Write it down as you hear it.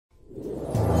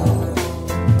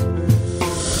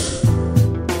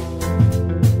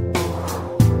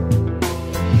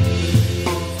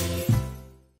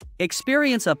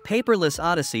Experience a paperless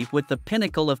odyssey with the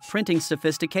pinnacle of printing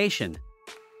sophistication.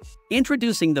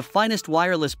 Introducing the finest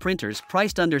wireless printers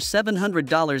priced under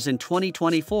 $700 in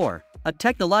 2024, a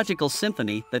technological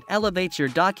symphony that elevates your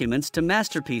documents to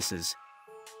masterpieces.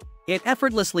 It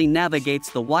effortlessly navigates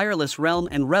the wireless realm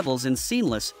and revels in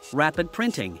seamless, rapid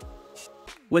printing.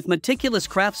 With meticulous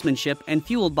craftsmanship and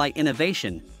fueled by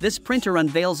innovation, this printer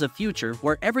unveils a future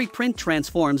where every print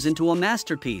transforms into a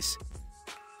masterpiece.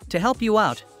 To help you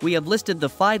out, we have listed the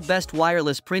 5 best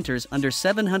wireless printers under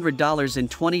 $700 in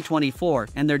 2024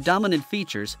 and their dominant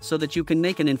features so that you can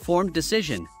make an informed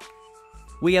decision.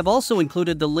 We have also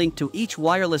included the link to each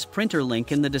wireless printer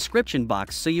link in the description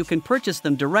box so you can purchase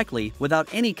them directly without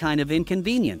any kind of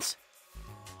inconvenience.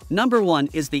 Number 1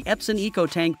 is the Epson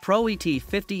EcoTank Pro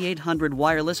ET5800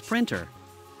 wireless printer.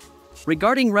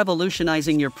 Regarding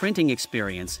revolutionizing your printing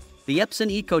experience, the Epson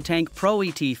EcoTank Pro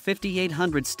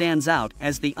ET5800 stands out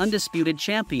as the undisputed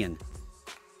champion.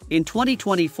 In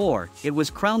 2024, it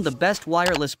was crowned the best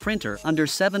wireless printer under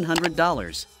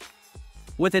 $700.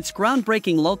 With its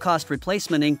groundbreaking low-cost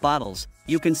replacement ink bottles,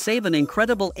 you can save an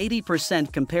incredible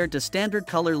 80% compared to standard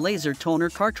color laser toner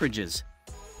cartridges.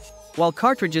 While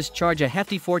cartridges charge a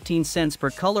hefty 14 cents per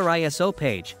color ISO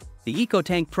page, the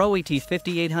EcoTank Pro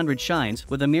ET5800 shines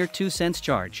with a mere 2 cents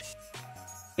charge.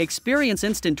 Experience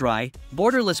instant dry,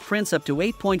 borderless prints up to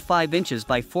 8.5 inches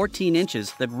by 14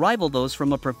 inches that rival those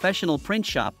from a professional print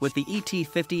shop with the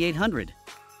ET5800.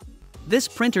 This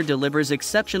printer delivers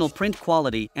exceptional print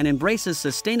quality and embraces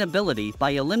sustainability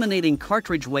by eliminating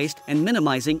cartridge waste and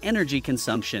minimizing energy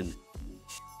consumption.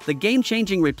 The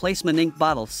game-changing replacement ink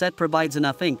bottle set provides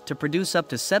enough ink to produce up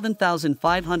to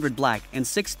 7,500 black and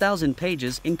 6,000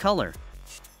 pages in color.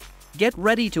 Get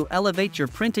ready to elevate your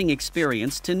printing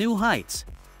experience to new heights.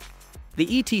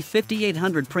 The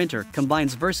ET5800 printer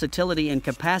combines versatility and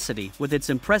capacity with its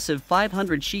impressive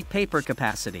 500 sheet paper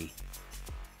capacity.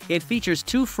 It features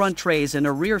 2 front trays and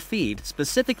a rear feed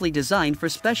specifically designed for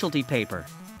specialty paper.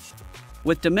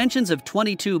 With dimensions of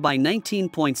 22 by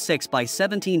 19.6 by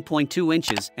 17.2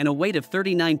 inches and a weight of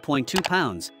 39.2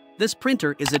 pounds, this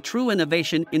printer is a true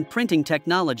innovation in printing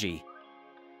technology.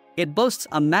 It boasts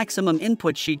a maximum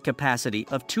input sheet capacity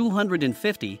of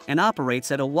 250 and operates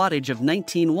at a wattage of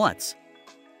 19 watts.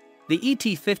 The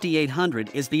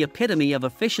ET5800 is the epitome of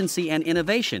efficiency and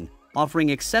innovation, offering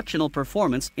exceptional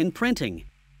performance in printing.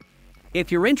 If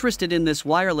you're interested in this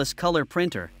wireless color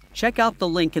printer, check out the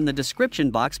link in the description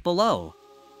box below.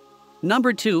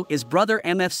 Number 2 is Brother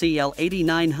MFCL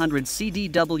 8900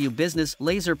 CDW Business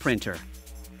Laser Printer.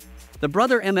 The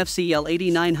Brother MFCL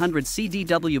 8900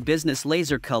 CDW Business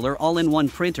Laser Color All-in-One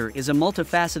Printer is a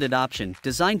multifaceted option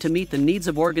designed to meet the needs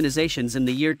of organizations in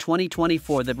the year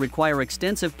 2024 that require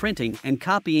extensive printing and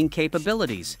copying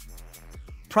capabilities.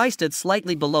 Priced at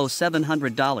slightly below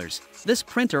 $700, this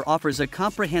printer offers a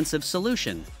comprehensive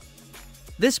solution.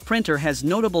 This printer has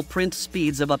notable print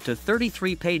speeds of up to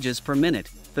 33 pages per minute,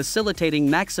 facilitating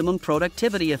maximum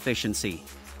productivity efficiency.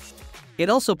 It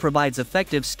also provides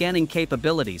effective scanning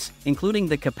capabilities, including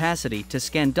the capacity to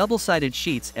scan double-sided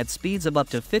sheets at speeds of up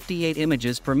to 58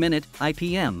 images per minute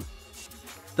 (IPM).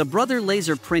 The Brother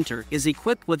Laser Printer is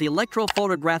equipped with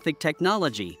electrophotographic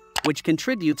technology, which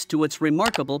contributes to its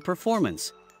remarkable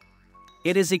performance.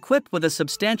 It is equipped with a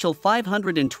substantial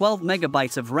 512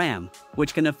 megabytes of RAM,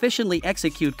 which can efficiently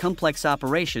execute complex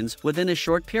operations within a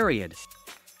short period.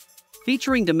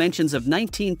 Featuring dimensions of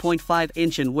 19.5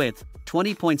 inch in width,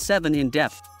 20.7 in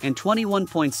depth, and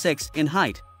 21.6 in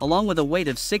height, along with a weight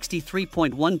of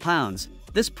 63.1 pounds,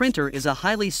 this printer is a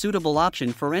highly suitable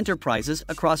option for enterprises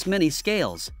across many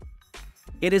scales.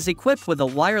 It is equipped with a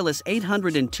wireless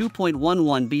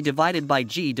 802.11b divided by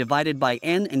G divided by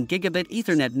N and gigabit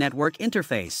Ethernet network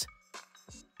interface.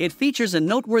 It features a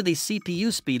noteworthy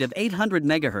CPU speed of 800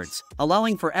 MHz,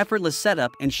 allowing for effortless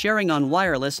setup and sharing on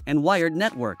wireless and wired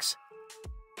networks.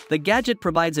 The gadget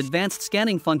provides advanced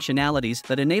scanning functionalities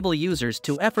that enable users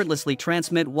to effortlessly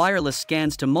transmit wireless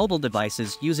scans to mobile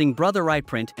devices using Brother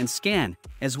iPrint and Scan,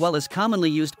 as well as commonly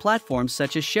used platforms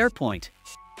such as SharePoint.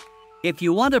 If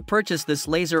you want to purchase this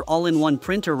laser all-in-one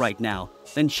printer right now,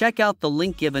 then check out the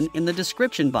link given in the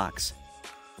description box.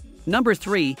 Number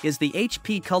 3 is the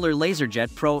HP Color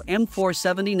LaserJet Pro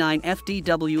M479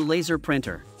 FDW Laser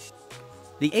Printer.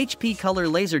 The HP Color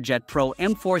LaserJet Pro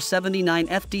M479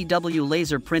 FDW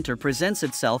Laser Printer presents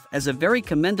itself as a very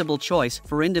commendable choice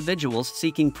for individuals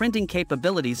seeking printing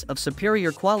capabilities of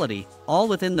superior quality, all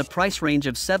within the price range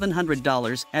of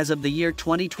 $700 as of the year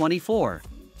 2024.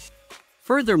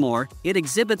 Furthermore, it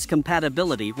exhibits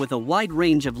compatibility with a wide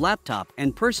range of laptop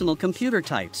and personal computer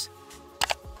types.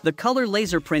 The color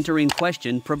laser printer in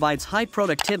question provides high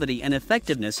productivity and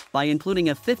effectiveness by including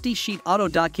a 50-sheet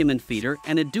auto-document feeder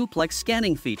and a duplex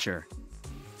scanning feature.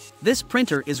 This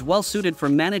printer is well suited for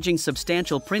managing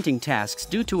substantial printing tasks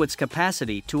due to its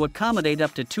capacity to accommodate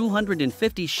up to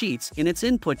 250 sheets in its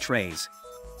input trays.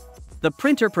 The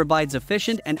printer provides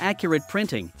efficient and accurate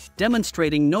printing,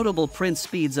 demonstrating notable print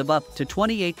speeds of up to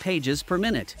 28 pages per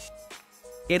minute.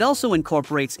 It also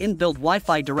incorporates inbuilt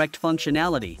Wi-Fi direct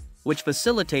functionality, which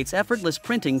facilitates effortless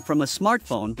printing from a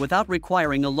smartphone without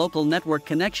requiring a local network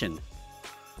connection.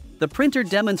 The printer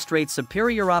demonstrates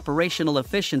superior operational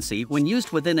efficiency when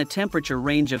used within a temperature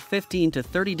range of 15 to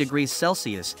 30 degrees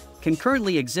Celsius,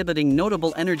 concurrently exhibiting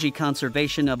notable energy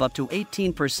conservation of up to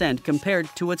 18% compared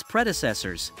to its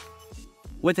predecessors.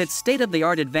 With its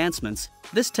state-of-the-art advancements,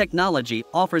 this technology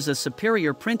offers a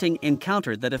superior printing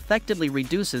encounter that effectively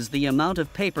reduces the amount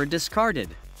of paper discarded.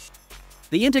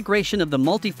 The integration of the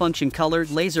multifunction color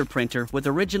laser printer with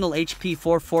original HP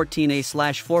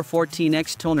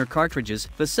 414A/414X toner cartridges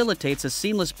facilitates a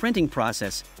seamless printing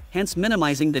process, hence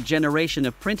minimizing the generation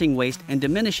of printing waste and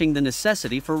diminishing the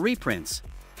necessity for reprints.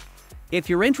 If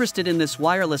you're interested in this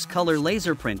wireless color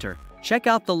laser printer, check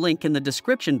out the link in the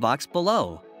description box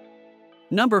below.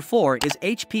 Number 4 is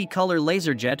HP Color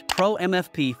LaserJet Pro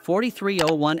MFP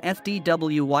 4301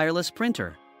 FDW wireless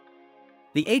printer.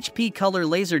 The HP Color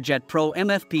LaserJet Pro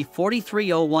MFP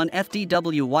 4301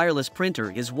 FDW wireless printer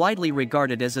is widely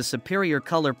regarded as a superior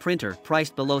color printer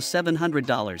priced below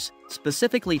 $700,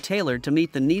 specifically tailored to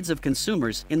meet the needs of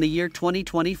consumers in the year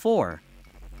 2024.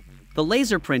 The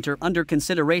laser printer under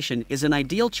consideration is an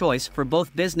ideal choice for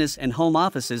both business and home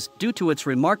offices due to its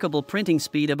remarkable printing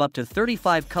speed of up to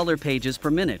 35 color pages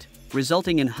per minute,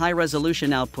 resulting in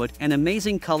high-resolution output and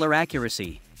amazing color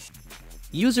accuracy.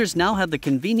 Users now have the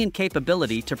convenient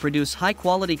capability to produce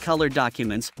high-quality color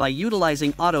documents by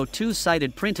utilizing auto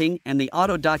two-sided printing and the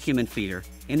auto document feeder,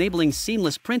 enabling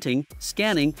seamless printing,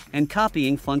 scanning, and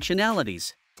copying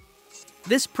functionalities.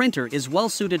 This printer is well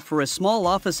suited for a small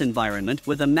office environment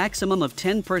with a maximum of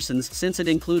 10 persons since it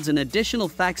includes an additional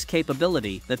fax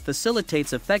capability that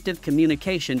facilitates effective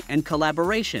communication and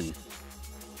collaboration.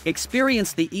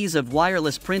 Experience the ease of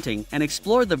wireless printing and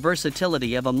explore the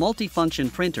versatility of a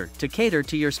multifunction printer to cater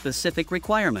to your specific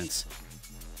requirements.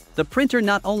 The printer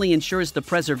not only ensures the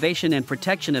preservation and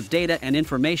protection of data and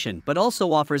information but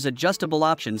also offers adjustable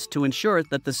options to ensure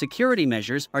that the security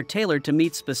measures are tailored to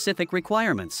meet specific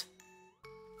requirements.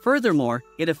 Furthermore,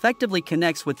 it effectively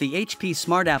connects with the HP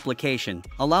Smart application,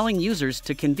 allowing users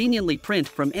to conveniently print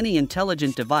from any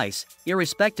intelligent device,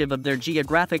 irrespective of their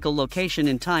geographical location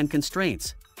and time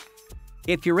constraints.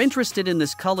 If you're interested in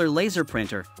this color laser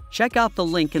printer, check out the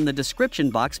link in the description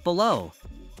box below.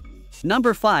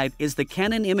 Number 5 is the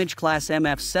Canon imageCLASS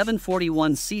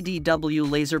MF741 CDW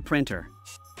laser printer.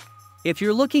 If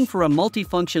you're looking for a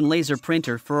multifunction laser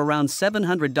printer for around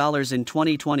 $700 in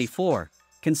 2024,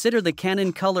 consider the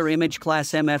Canon Color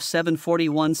imageCLASS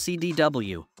MF741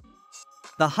 CDW.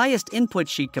 The highest input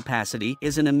sheet capacity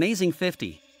is an amazing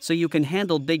 50, so you can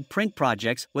handle big print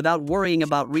projects without worrying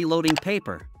about reloading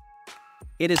paper.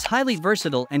 It is highly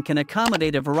versatile and can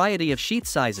accommodate a variety of sheet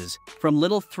sizes, from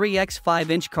little 3x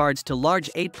 5-inch cards to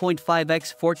large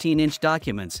 8.5x 14-inch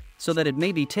documents, so that it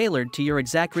may be tailored to your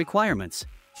exact requirements.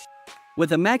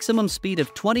 With a maximum speed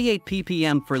of 28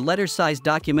 ppm for letter-sized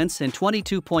documents and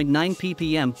 22.9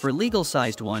 ppm for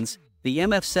legal-sized ones, the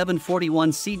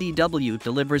MF741 CDW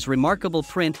delivers remarkable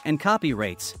print and copy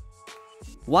rates.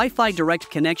 Wi-Fi direct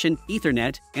connection,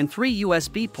 Ethernet, and 3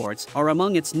 USB ports are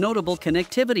among its notable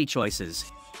connectivity choices.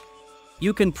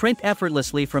 You can print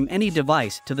effortlessly from any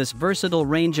device to this versatile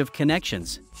range of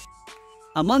connections.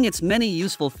 Among its many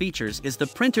useful features is the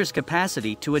printer's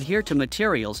capacity to adhere to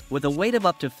materials with a weight of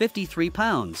up to 53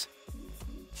 pounds.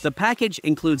 The package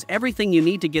includes everything you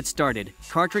need to get started: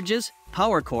 cartridges,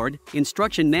 power cord,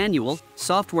 instruction manual,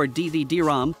 software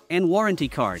DVD-ROM, and warranty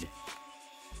card.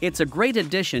 It's a great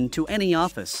addition to any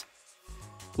office.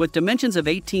 With dimensions of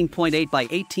 18.8 by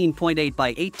 18.8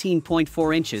 by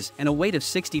 18.4 inches and a weight of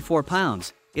 64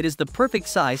 pounds, it is the perfect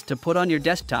size to put on your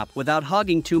desktop without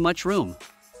hogging too much room.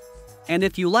 And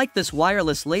if you like this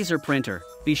wireless laser printer,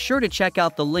 be sure to check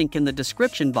out the link in the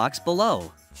description box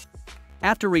below.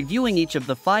 After reviewing each of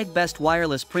the 5 best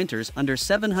wireless printers under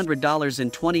 $700 in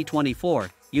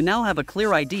 2024, you now have a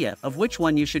clear idea of which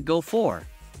one you should go for.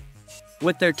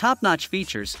 With their top-notch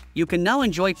features, you can now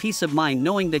enjoy peace of mind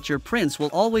knowing that your prints will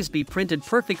always be printed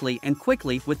perfectly and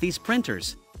quickly with these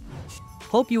printers.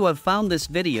 Hope you have found this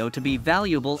video to be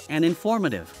valuable and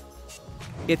informative.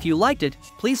 If you liked it,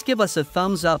 please give us a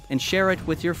thumbs up and share it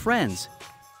with your friends.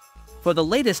 For the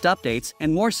latest updates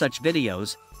and more such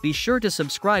videos, be sure to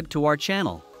subscribe to our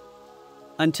channel.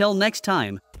 Until next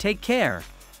time, take care.